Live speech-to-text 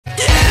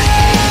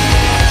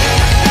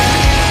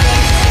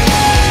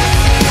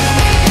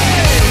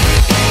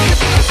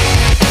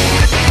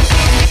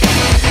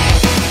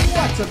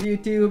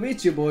YouTube,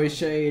 it's your boy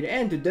Shade,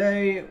 and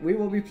today we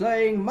will be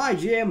playing my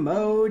GM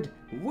mode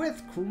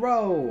with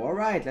Crow.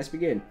 Alright, let's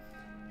begin.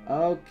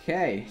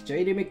 Okay,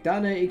 JD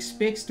McDonough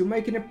expects to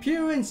make an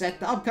appearance at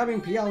the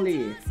upcoming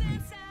PLE.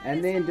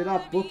 And then do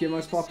not book your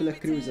most popular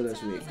cruiser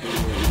this week.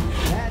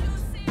 That.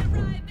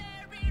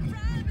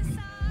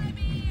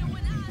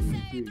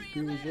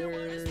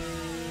 Cruiser.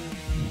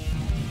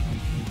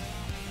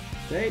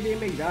 JD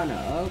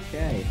McDonough,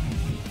 okay.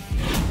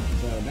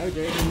 So, no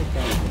JD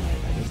McDonough tonight.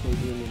 I just need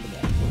to remember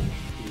that.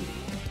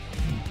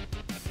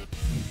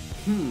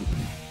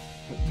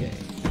 Okay,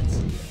 let's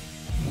see.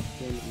 What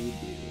can we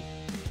do?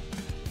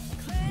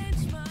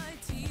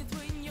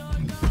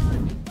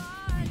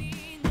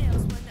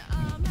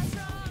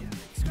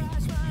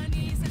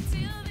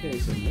 Okay,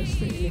 so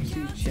Mr. NXT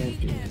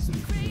Champion is a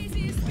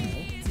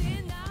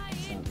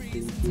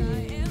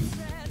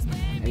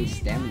and his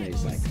stamina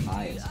is like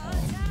high as hell.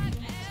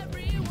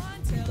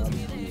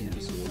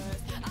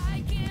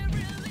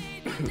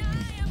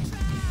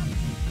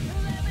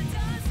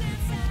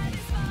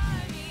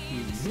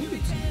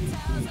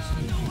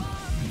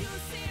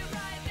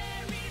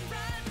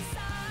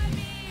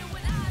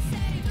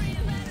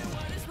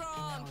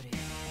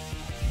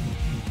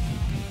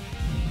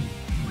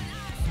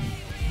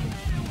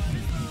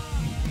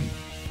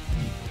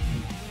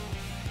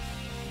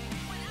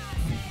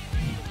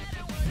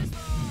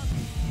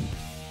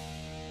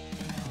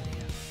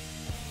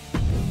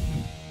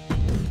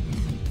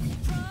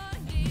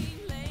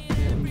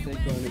 So,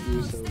 probably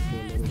use him soon.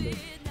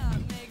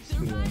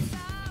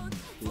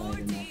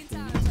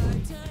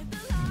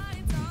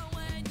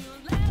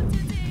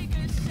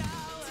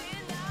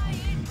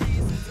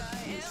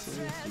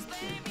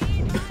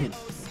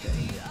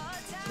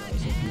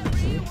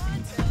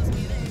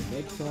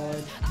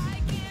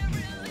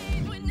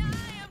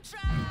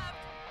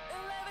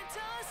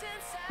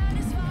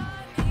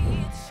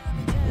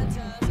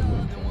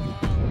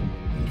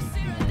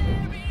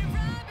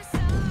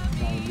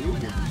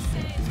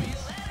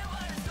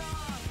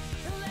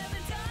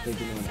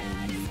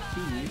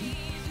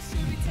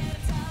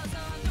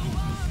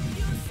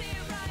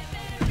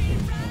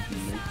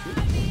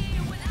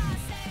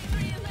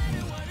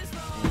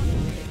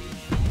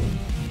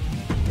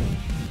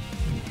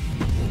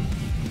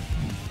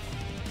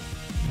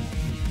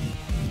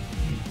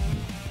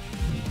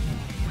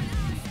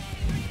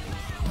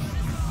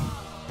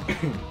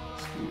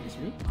 Excuse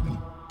me.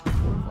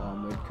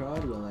 Mid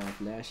card, we'll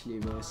have Lashley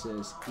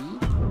versus E.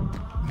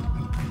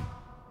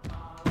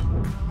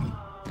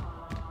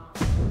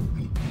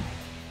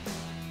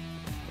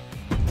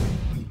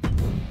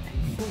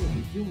 And for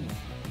you,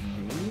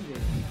 maybe.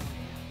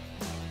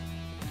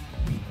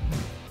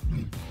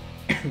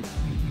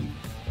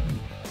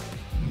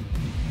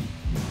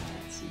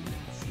 Let's see.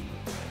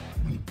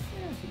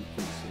 Yeah, I think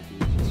this will be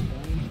just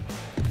fine.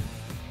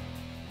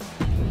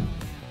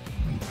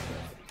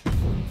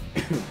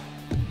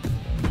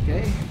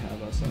 Okay, how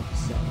about some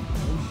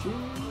self-promotion?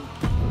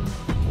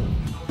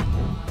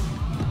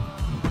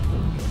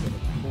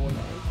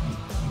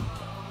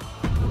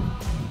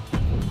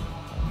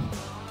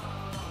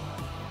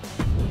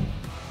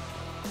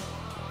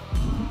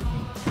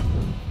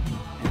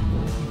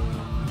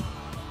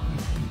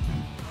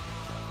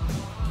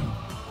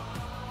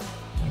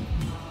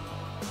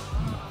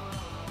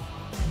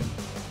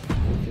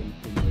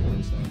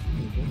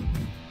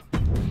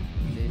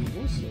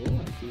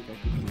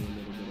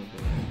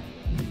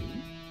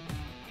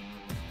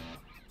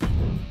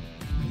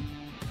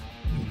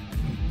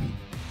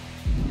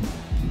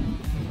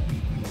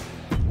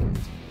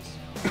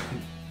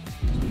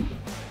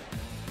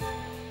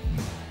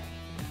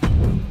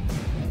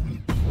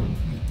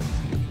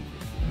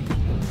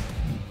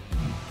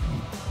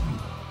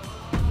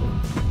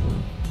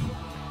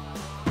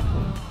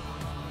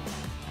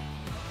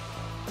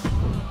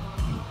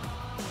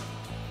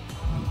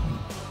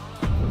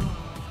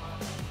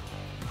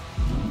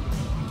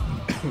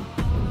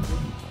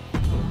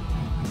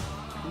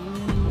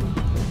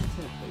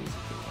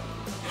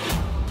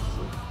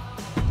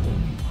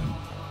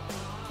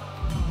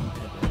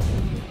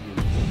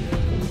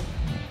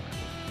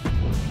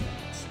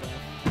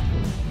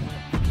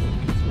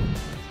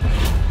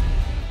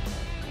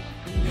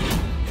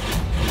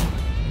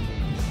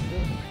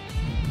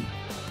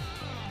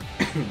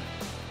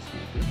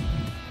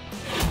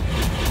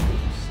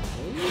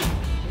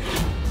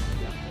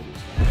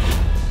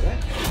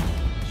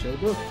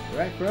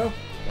 Alright, bro.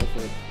 Go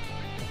for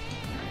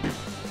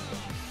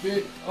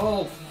it.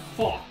 Oh,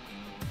 fuck.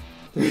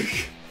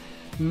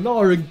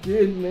 Not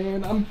again,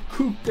 man. I'm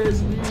cooked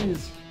as it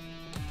is.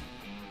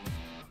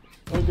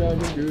 Okay, I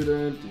can do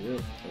that. Yeah.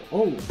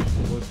 Oh,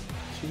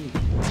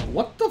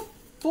 what the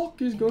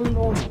fuck is going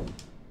on?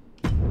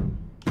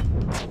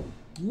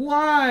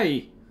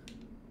 Why?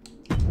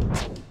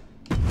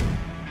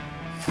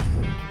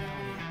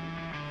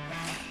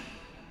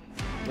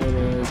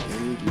 Alright, I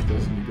need to keep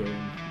this going.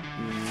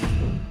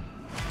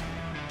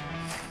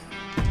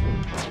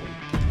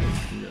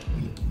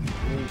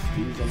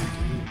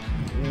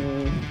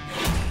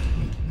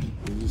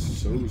 This is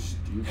so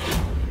stupid.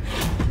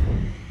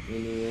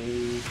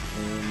 Anyway,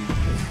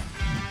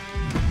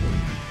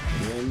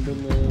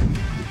 random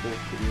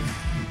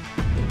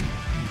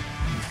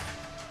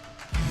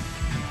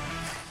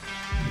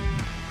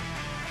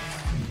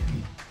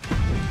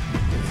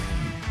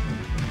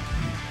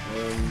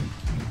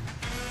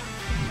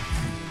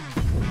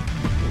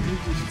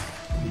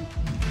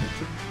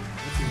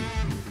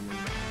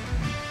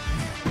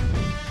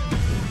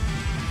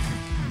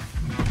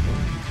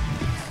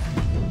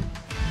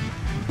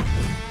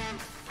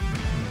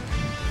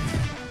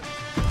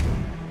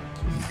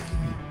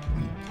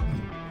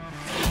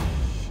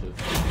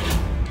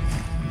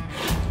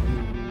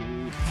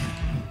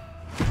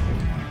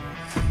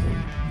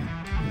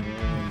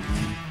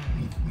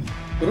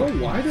Bro,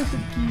 why does it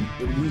keep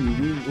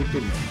renewing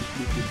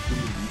automatically to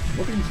full reach?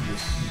 What is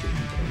this shit,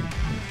 bro?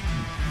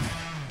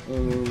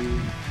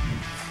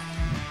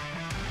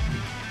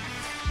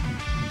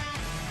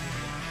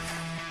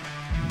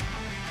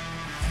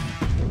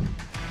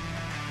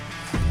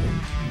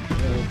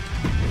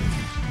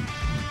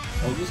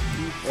 I'll just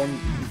keep on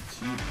being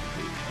cheap.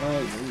 I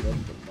don't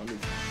want the money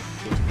for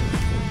shit.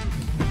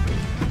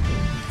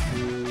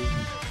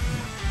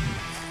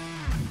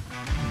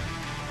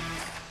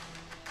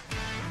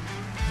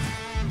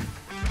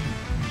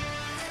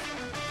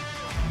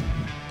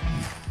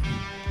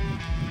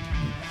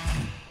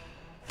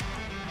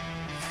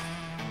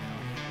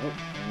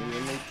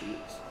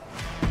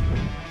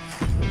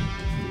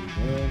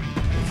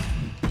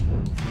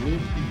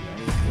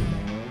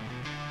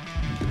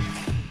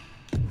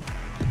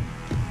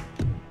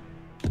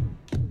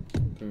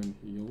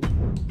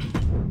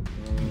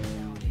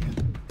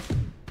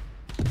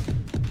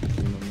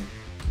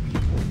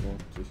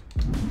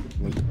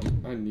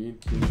 I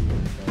need to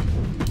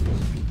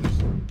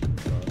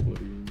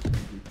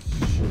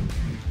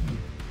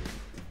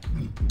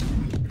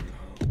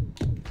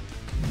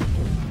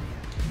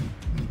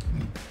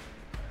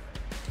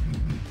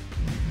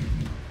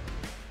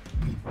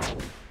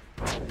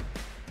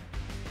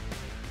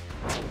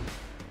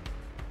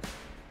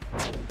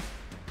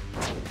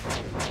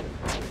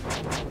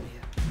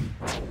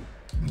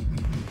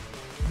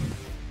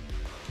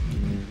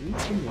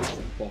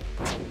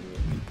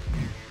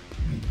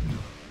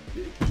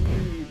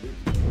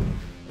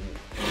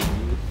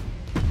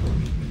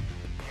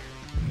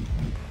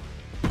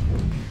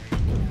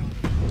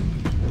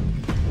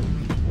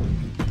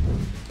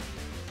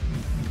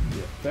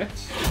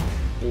that's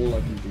all I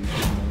can do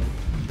for now.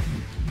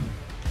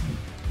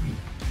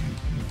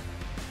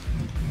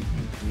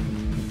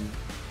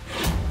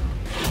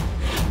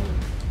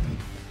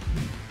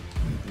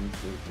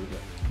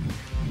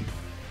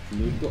 I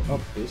need to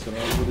up this and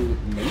I'm gonna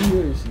maybe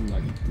in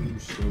like 2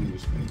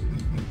 shows maybe.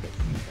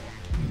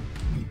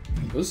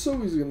 This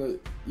show is gonna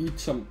eat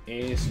some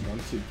ass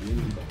once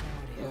again, but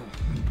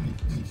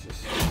it's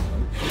just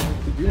something I have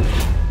to do.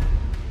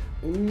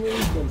 Anyway,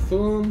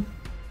 confirm.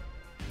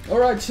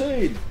 Alright,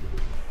 Seed!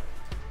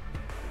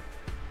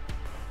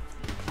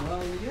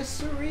 Well, yes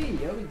sirree,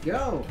 here we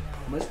go.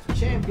 Mr.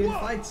 Champion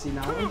fight scene,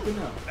 now open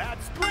up.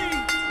 That's 3!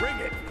 Bring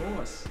it! Of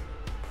course.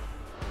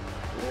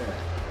 Yeah.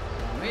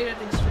 I made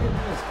it extreme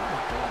list.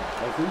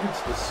 I think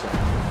it's the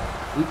same.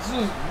 It's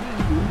just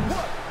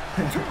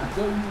Hey, look at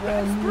you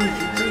guys.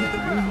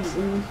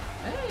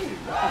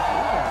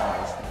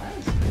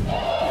 Nice.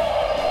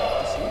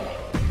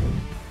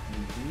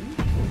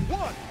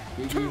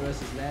 Biggie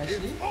versus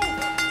Lashley.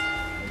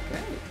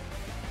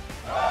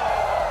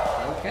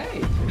 Okay.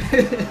 I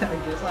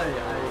guess I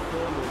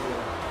called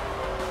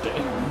it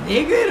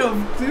negative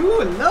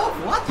 2. Love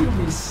what you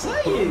be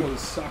saying.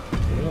 suck.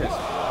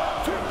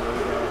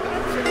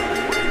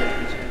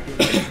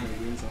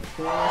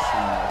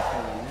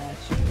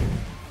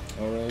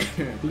 Alright,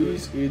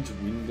 please Edge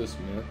win this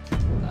match.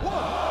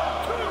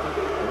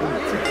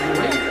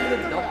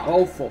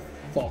 Oh, for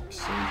fuck's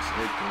sake.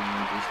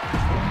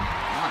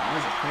 That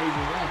was a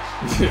crazy match.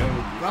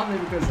 Probably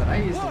because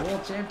Ray is the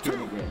world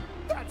champion again.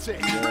 That's it!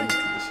 Yeah,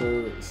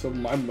 so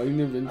my main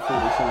event for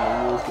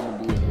WrestleMania is gonna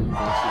be Ray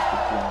versus the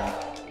Clown.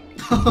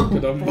 Look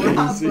at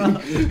amazing.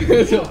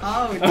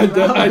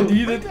 I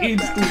needed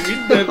Edge to win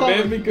that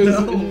man because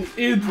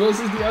Edge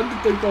versus the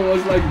Undertaker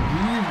was like the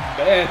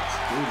match.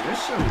 Dude, this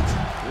show is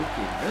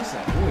cooking. This is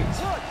always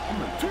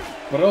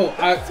Bro, I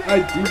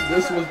did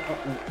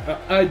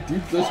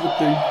this with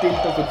the intent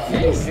of it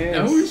being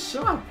ass. No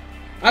shot.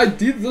 I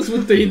did this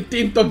with the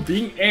intent of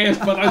being ass,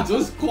 but I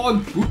just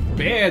can't book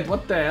bad.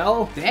 What the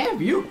hell?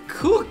 Damn, you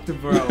cooked,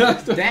 bro.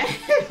 Damn.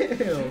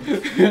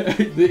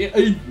 There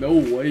ain't no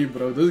way,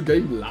 bro. This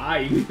game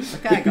lying.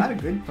 Okay, I got a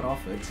good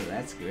profit, so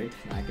that's good.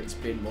 I can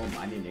spend more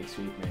money next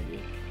week, maybe.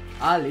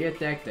 Ali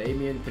attacked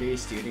Damian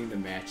Priest during the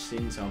match.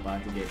 Things are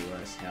about to get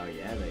worse. Hell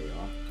yeah, they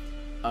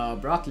are.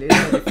 Brock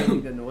Lesnar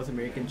defending the North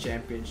American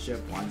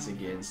Championship once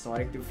again.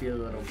 Starting to feel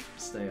a little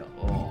stale.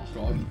 Oh,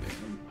 God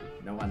damn.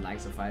 No one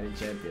likes a fighting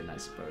champion, I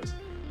suppose.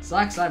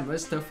 Sucks, I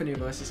missed Tiffany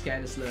versus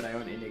Candice LeRae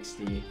on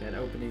NXT. That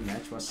opening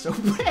match was so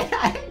bad,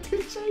 I had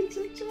to change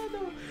the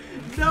channel.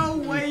 No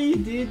way he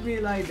did me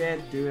like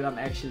that, dude. I'm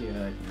actually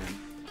hurt, man.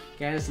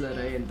 Candice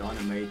LeRae and Donna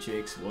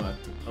Matrix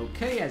worked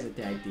okay as a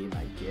tag team,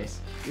 I guess.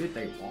 Dude,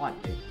 they won.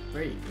 They're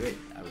pretty good,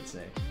 I would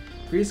say.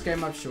 Priest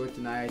came up short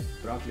tonight.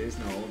 Brock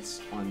Lesnar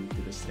holds on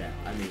to the strap.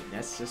 I mean,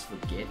 let's just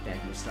forget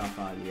that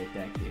Mustafa Ali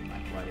attacked him,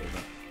 like whatever.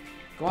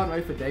 Can't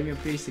wait for Damian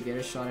Priest to get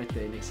a shot at the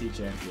NXT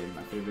champion,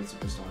 my favorite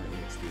superstar in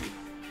NXT.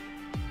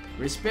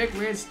 Respect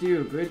where it's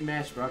due. Good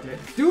match, Brock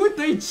Lesnar. Dude,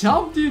 they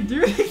jumped you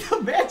during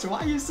the match. Why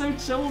are you so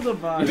chilled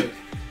about it?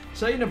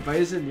 Shayna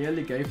Baszler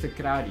nearly gave the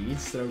crowd heat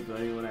stroke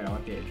blowing what I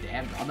want there.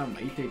 Damn, Donna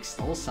Matrix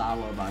still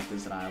sour about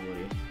this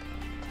rivalry.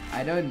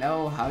 I don't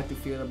know how to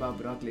feel about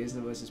Brock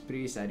Lesnar versus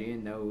Priest. I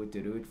didn't know who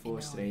to root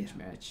for. Strange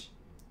match.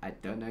 I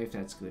don't know if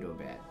that's good or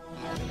bad.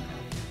 I don't know.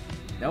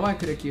 No one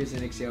could accuse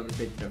NXT of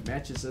repetitive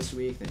matches this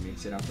week. They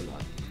mix it up a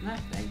lot. Nah,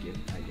 thank you,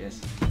 I guess.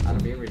 Out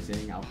of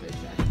everything, I'll take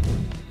that.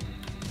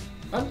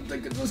 I don't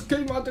think it just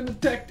came out and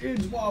attacked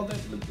Edge. Wow,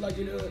 that looked like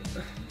it hurt.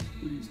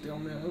 Please tell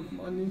me I have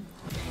money.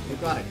 You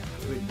got it.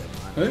 Good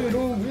though, Hey,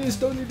 no, where's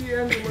Tony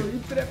D'Angelo? He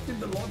trapped in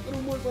the locker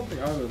room or something.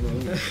 I don't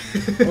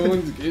know.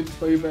 Owens gets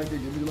payback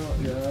again.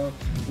 Yeah.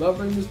 Love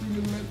him,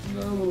 Steven Metz.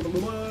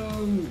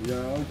 Yeah,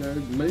 okay.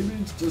 Maybe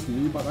it's just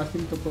me, but I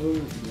think the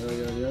post.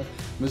 Yeah.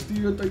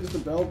 Mysterio takes the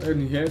belt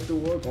and he had to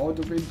work hard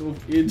to fend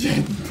off Edge.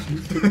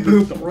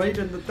 Right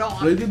in the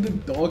dark. Right in the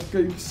dark,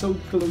 came so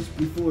close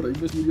before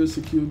Mysterio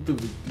secured the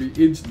victory.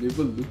 Edge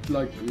never looked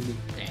like winning.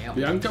 Damn.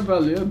 Bianca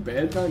Belair,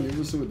 bad guy,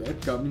 never saw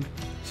that coming.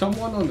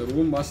 Someone on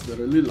Raw must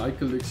really like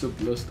Alexa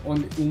Bliss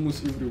on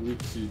almost every week.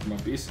 She's my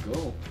best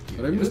girl.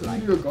 Rey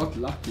Mysterio got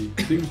lucky.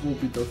 Things will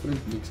be different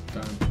next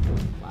time.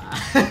 Wow.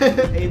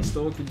 Edge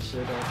talking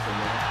shit after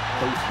that.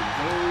 Post.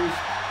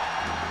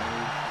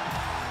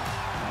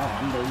 Wow,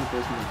 I'm the only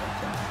person who got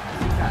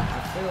that. I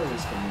feel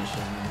his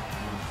commission. I'm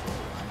not sure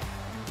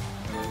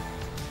why.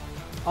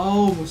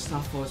 Oh,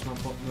 Mustafa was my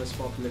most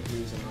popular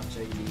loser, not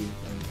JD.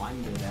 No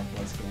wonder that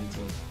was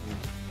cancelled. Yeah.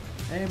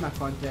 Hey, my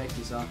contract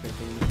is up at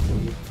the end of the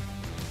week.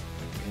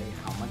 Okay,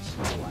 how much do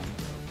you want,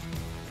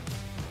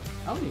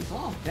 bro? Only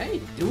 12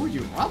 days? Dude,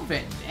 you robbed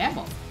Van Dam,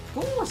 of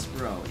course,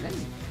 bro.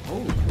 Let's go.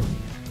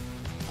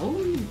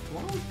 Only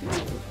 12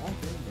 days.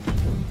 Okay.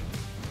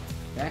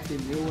 Back in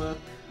Newark.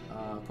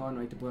 Can't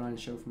wait to put on a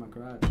show for my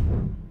crowd.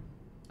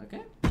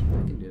 Okay, I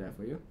can do that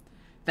for you.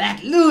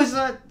 That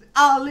loser!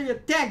 Ali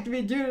attacked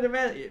me during the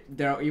match.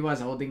 He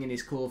was holding in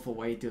his cool for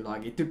way too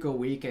long. It took a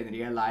week and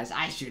realized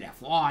I should have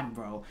won,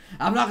 bro.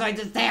 I'm not going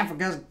to stand for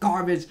this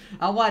garbage.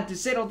 I want to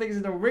settle things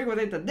in the ring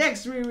within the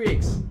next 3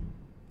 weeks.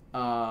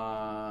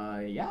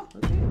 Yeah,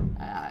 okay.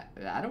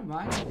 I don't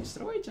mind.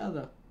 Destroy each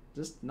other.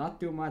 Just not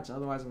too much.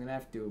 Otherwise, I'm gonna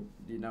have to,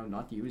 you know,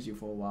 not use you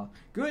for a while.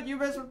 Good, you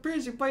mess with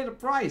Priest, you pay the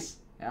price.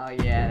 Hell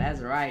yeah, that's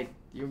right.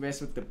 You mess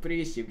with the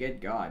Priest, you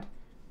get God.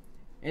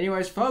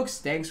 Anyways, folks,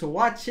 thanks for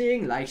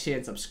watching. Like, share,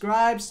 and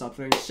subscribe. Stop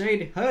throwing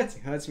shade. It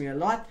hurts me a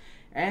lot.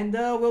 And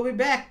we'll be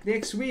back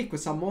next week with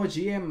some more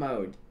GM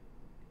mode.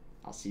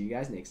 I'll see you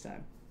guys next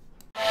time.